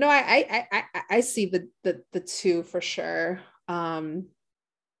 But no, I see the two for sure.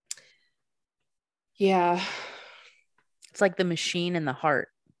 Yeah. It's like the machine and the heart,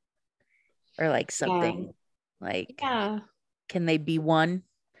 or like something like, can they be one?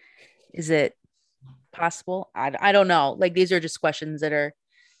 Is it possible? I don't know. Like these are just questions that are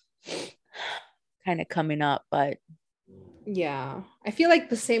kind of coming up, but yeah, I feel like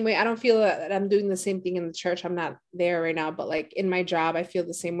the same way. I don't feel that I'm doing the same thing in the church. I'm not there right now, but like in my job, I feel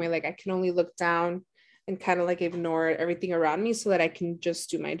the same way. Like I can only look down and kind of like ignore everything around me so that I can just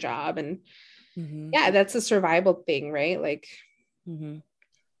do my job. And yeah, that's a survival thing, right? Like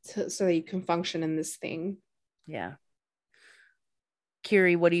so that you can function in this thing. Yeah.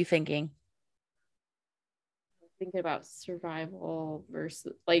 Kiri, what are you thinking? Thinking about survival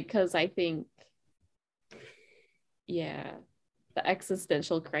versus like, because I think the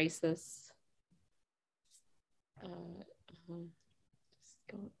existential crisis, I'm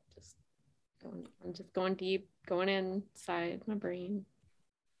just going deep, going inside my brain,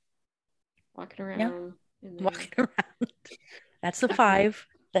 walking around That's the 5.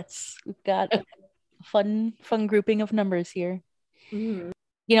 We've got a fun grouping of numbers here. And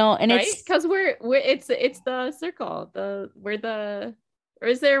right? it's because it's the circle, or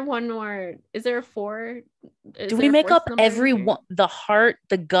is there one more? Is there a 4? Do we make up every one? The heart,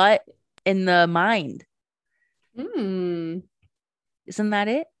 the gut, and the mind. Isn't that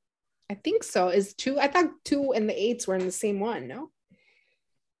it? I think so. Is 2? I thought 2 and the 8s were in the same one. No.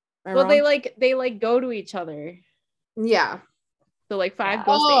 Well, they go to each other. Yeah. So like 5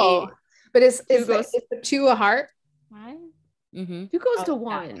 goes to 8. But is the 2 a heart? 5? 2 goes to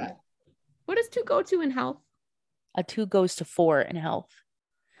 1. Yeah. What does 2 go to in health? A 2 goes to 4 in health.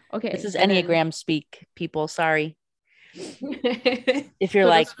 Okay. This is Enneagram speak, people. Sorry. If you're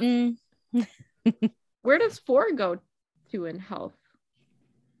like, where does 4 go to in health?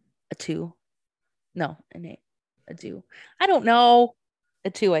 A 2. No, an 8. A 2. I don't know. A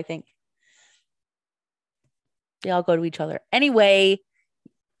 2, I think. They all go to each other. Anyway,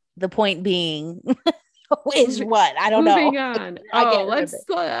 the point being is what? I don't know. Moving on.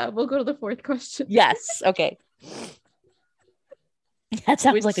 We'll go to the 4th question. Yes. Okay. That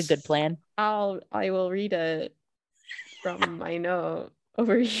sounds like a good plan. I will read it from my note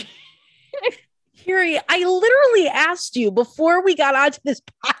over here. Kiri, I literally asked you before we got onto this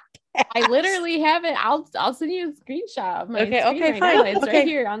podcast. I literally have it. I'll send you a screenshot of my screen okay, right fine. now. It's right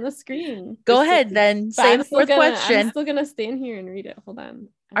here on the screen. Go ahead then. Say the 4th question. I'm still gonna stand here and read it. Hold on.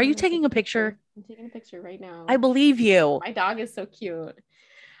 Are you taking a picture? I'm taking a picture right now. I believe you. My dog is so cute.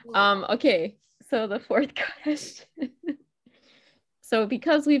 Okay. So the 4th question. So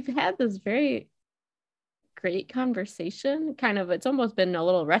because we've had this very great conversation, kind of, it's almost been a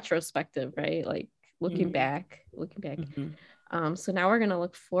little retrospective, right? Like looking back. So now we're going to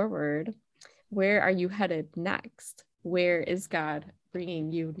look forward. Where are you headed next? Where is God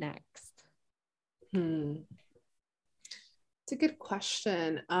bringing you next? It's a good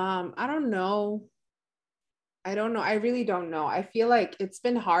question. I don't know. I really don't know. I feel like it's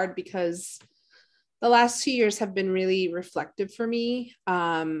been hard because the last 2 years have been really reflective for me.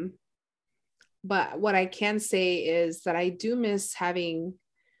 But what I can say is that I do miss having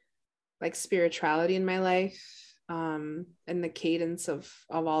like spirituality in my life, and the cadence of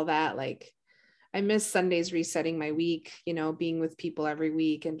all that. Like I miss Sundays resetting my week, being with people every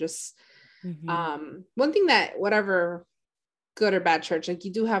week, and just one thing that whatever good or bad church, like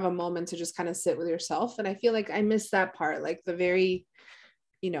you do have a moment to just kind of sit with yourself. And I feel like I miss that part, like the very,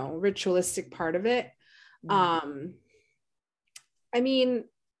 ritualistic part of it. I mean,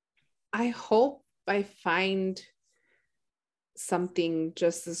 I hope I find something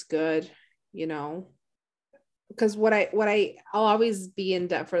just as good, because I'll always be in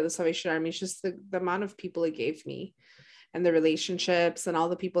debt for the Salvation Army. It's just the amount of people it gave me and the relationships and all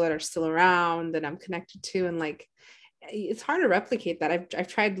the people that are still around that I'm connected to. And like, it's hard to replicate that. I've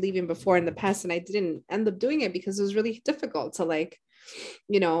tried leaving before in the past and I didn't end up doing it because it was really difficult to like,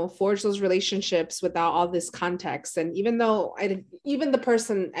 forge those relationships without all this context. And even though even the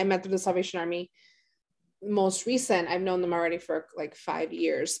person I met through the Salvation Army, most recent, I've known them already for like 5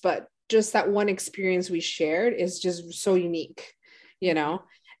 years, but just that one experience we shared is just so unique. you know?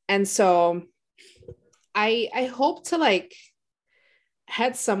 And so I hope to like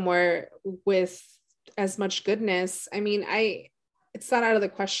head somewhere with as much goodness. I mean, it's not out of the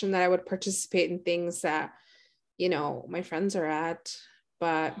question that I would participate in things that, you know, my friends are at,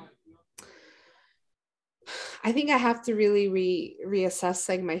 but I think I have to really reassess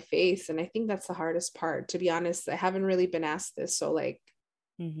like my faith. And I think that's the hardest part, to be honest. I haven't really been asked this. So like,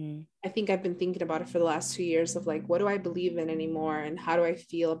 I think I've been thinking about it for the last 2 years of like, what do I believe in anymore? And how do I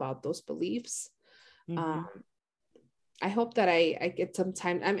feel about those beliefs? I hope that I get some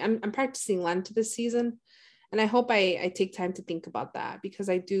time. I'm practicing Lent this season, and I hope I take time to think about that, because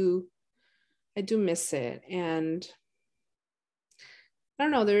I do miss it. And I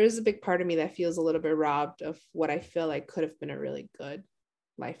don't know, there is a big part of me that feels a little bit robbed of what I feel like could have been a really good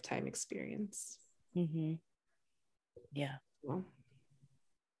lifetime experience. Yeah. Well,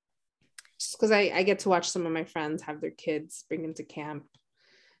 just because I get to watch some of my friends have their kids, bring them to camp,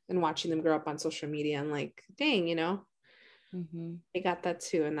 and watching them grow up on social media, and like, dang, you know, I got that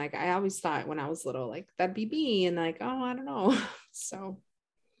too. And like, I always thought when I was little, like that'd be me, and like, oh, I don't know. So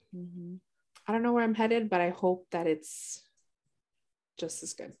I don't know where I'm headed, but I hope that it's just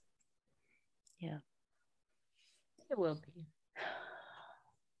as good. Yeah, it will be.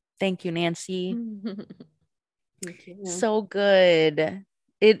 Thank you, Nancy. Thank you. So good.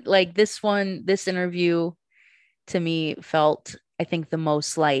 It like this interview to me felt, I think, the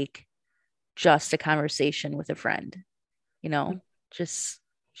most like just a conversation with a friend, you know, just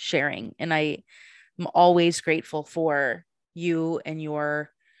sharing. And I'm always grateful for you and your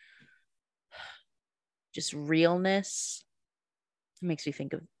just realness. It makes me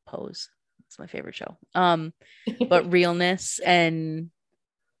think of Pose. It's my favorite show. But realness and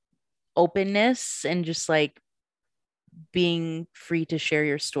openness and just like being free to share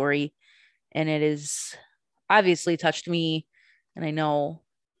your story. And it is obviously touched me. And I know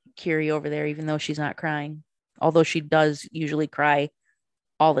Kiri over there, even though she's not crying, although she does usually cry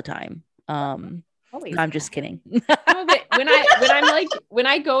all the time. Always. No, I'm just kidding. No, but when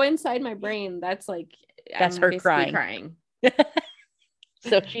I go inside my brain, that's like, that's I'm her crying.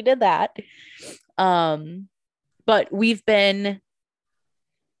 So she did that. But we've been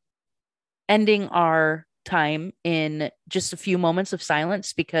ending our time in just a few moments of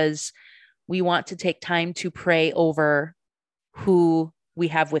silence because we want to take time to pray over who we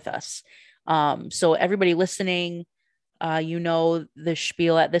have with us. So everybody listening, you know the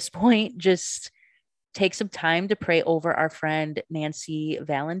spiel at this point. Just take some time to pray over our friend Nancy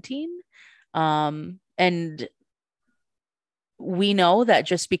Valentine. And we know that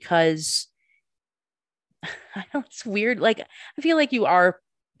just because I know it's weird, like I feel like you are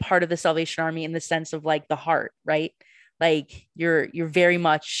part of the Salvation Army in the sense of like the heart, right? Like you're very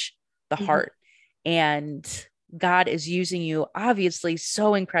much the heart, and God is using you obviously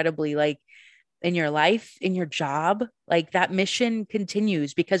so incredibly, like in your life, in your job. Like that mission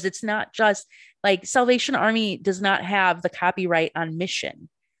continues because it's not just like Salvation Army does not have the copyright on mission.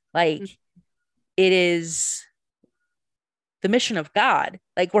 Like it is the mission of God.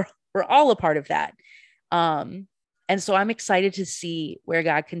 Like we're all a part of that. And so I'm excited to see where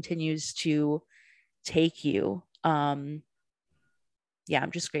God continues to take you. Yeah,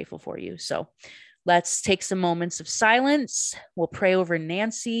 I'm just grateful for you. So let's take some moments of silence. We'll pray over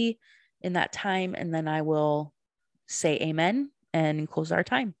Nancy in that time, and then I will say amen and close our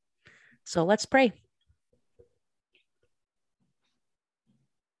time. So let's pray.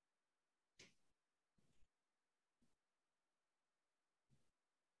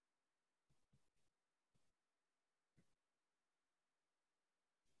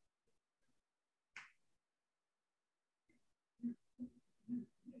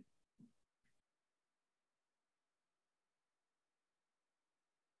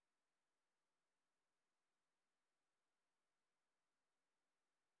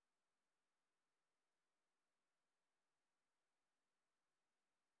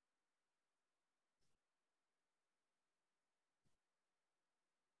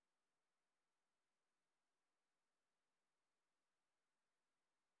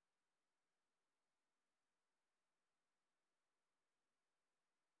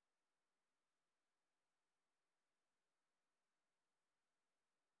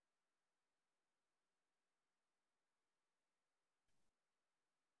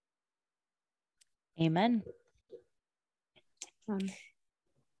 Amen.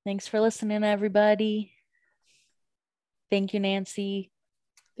 Thanks for listening, everybody. Thank you, Nancy.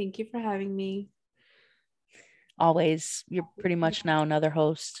 Thank you for having me. Always. You're pretty much now another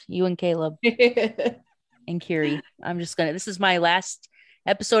host. You and Caleb and Kiri. This is my last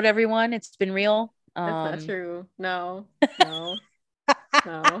episode, everyone. It's been real. That's not true. No.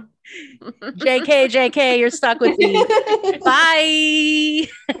 So. JK, you're stuck with me. Bye.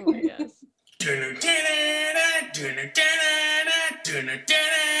 Oh my gosh.